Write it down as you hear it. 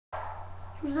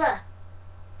Who's there?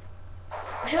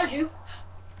 I heard you.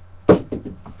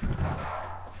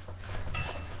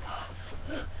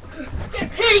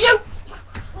 Get here, you!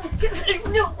 Get here,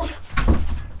 no!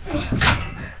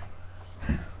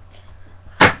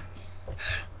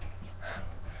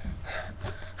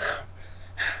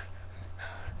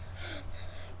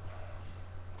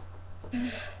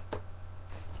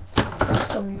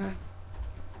 Somewhere.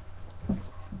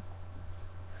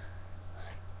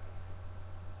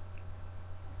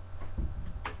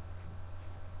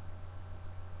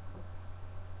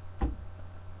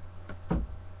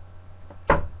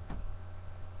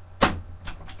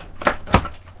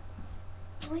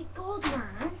 Oh my god,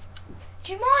 man.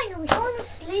 Do you mind? I'm trying to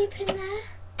sleep in there.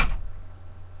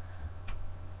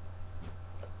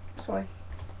 Sorry.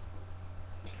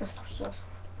 Just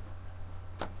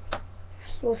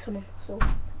slow someone, so.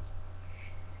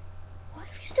 Why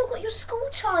have you still got your school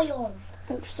tie on?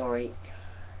 Oh, sorry.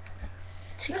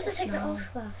 You have to take that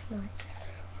off last night.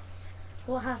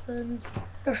 What happened?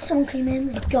 There's someone came in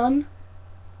with a gun.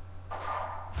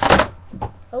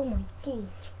 Oh my god.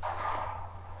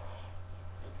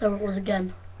 There it was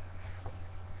again.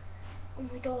 Oh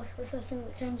my god, the first thing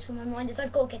that comes to my mind is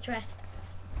I've got to get dressed.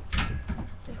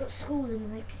 We've got school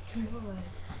in like tomorrow.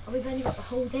 And we've only got the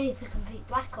whole day to complete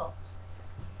Black Ops.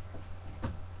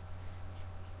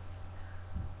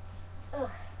 Ugh.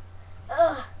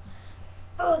 Ugh.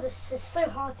 Oh, this is so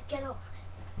hard to get off.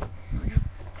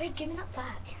 Hey, give me that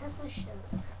back. That's my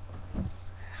shirt.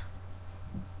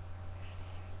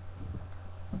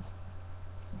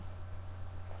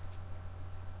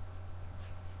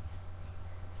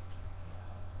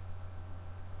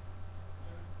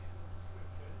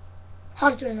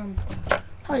 How's doing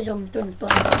doing this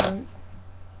button?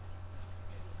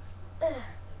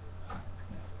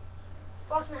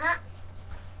 Lost my hat.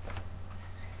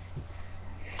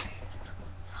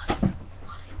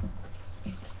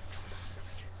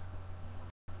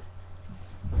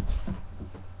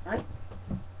 Right?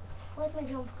 Where's my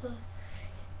jumper?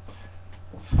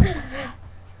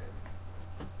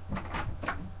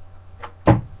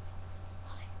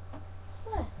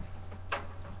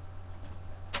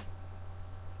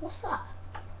 What's that?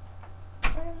 I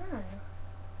don't know.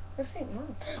 This ain't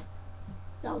mine.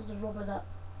 That was the rubber that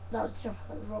was the jumper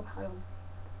that the rubber had on.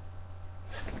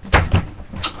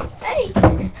 Hey!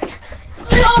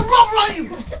 Oh, rubber on you!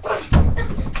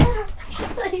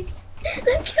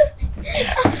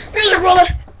 Here's the rubber!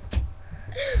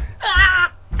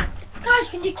 Guys,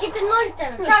 can you keep the noise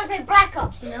down? I'm trying to play Black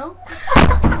Ops, you know?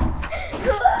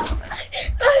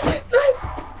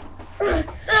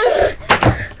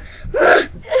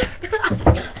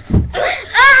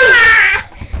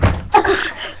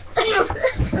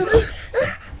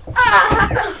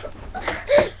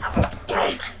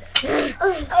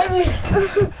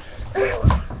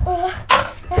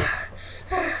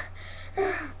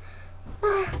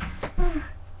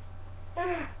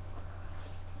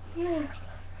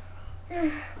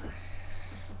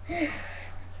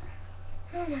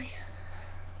 Oh my God.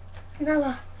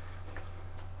 Noah.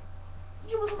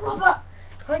 You were the rubber!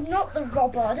 I'm not the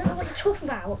robber. I don't know what you're talking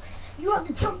about. You had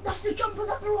the jump, that's the jumper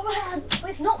that the rubber had!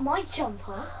 But it's not my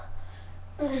jumper.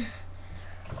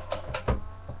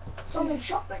 Someone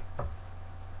shot me.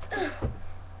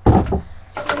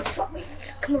 Someone shot me.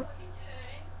 Come on.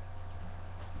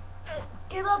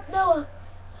 Get up, Noah.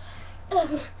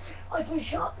 I've been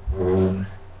shot.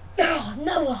 Oh,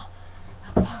 Noah.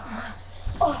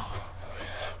 Oh.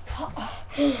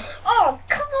 Oh,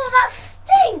 come on, that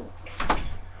stinks.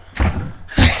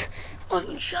 I've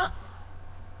been shot.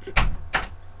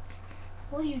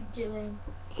 What are you doing?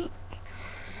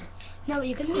 No,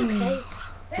 you're gonna be okay.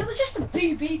 It was just a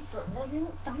BB bullet. I mean,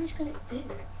 what damage can it do?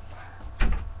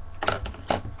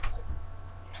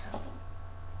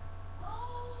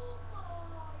 Oh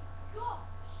my gosh!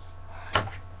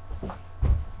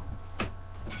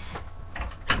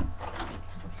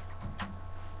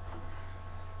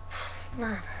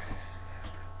 Man.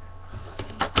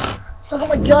 So I got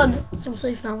my gun, so I'm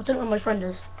safe now. I don't know where my friend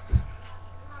is.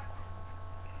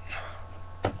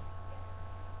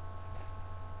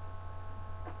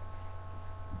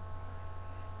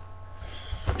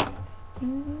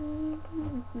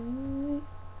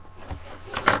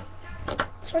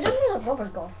 So I don't know where that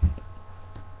rubber's gone.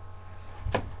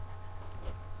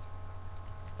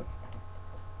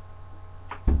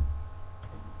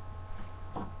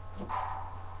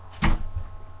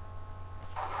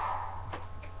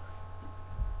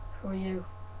 Who are you?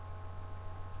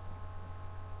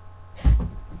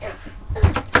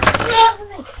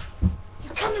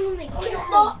 You're coming with me. Oh, you're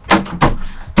not.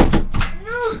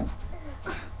 No.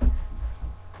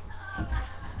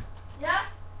 Yeah?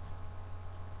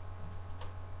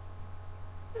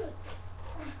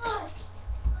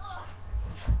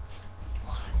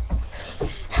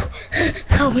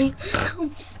 Help me.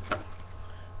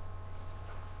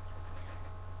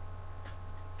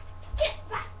 Get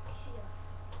back here.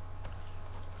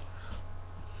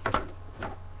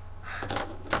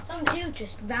 Some dude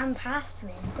just ran past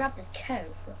me and grabbed his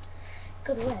coat, but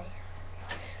got away.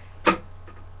 Don't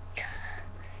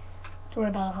worry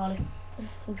about it, Harley.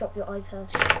 And drop your iPad.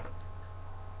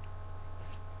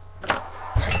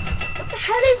 What the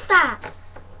hell is that?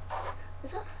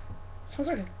 Is that some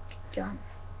sort of jam?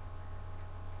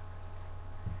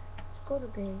 It's gotta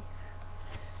be.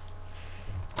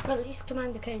 Well, at least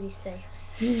Commander Cody's safe.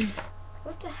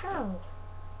 What the hell?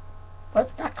 Where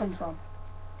did that come from?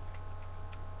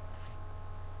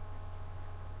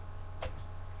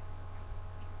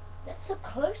 Let's look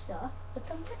closer with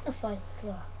the magnifying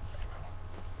glass.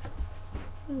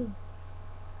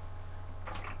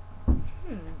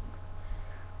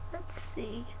 Let's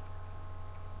see.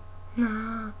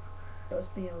 Nah. That was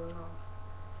the alarm.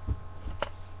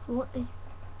 What the?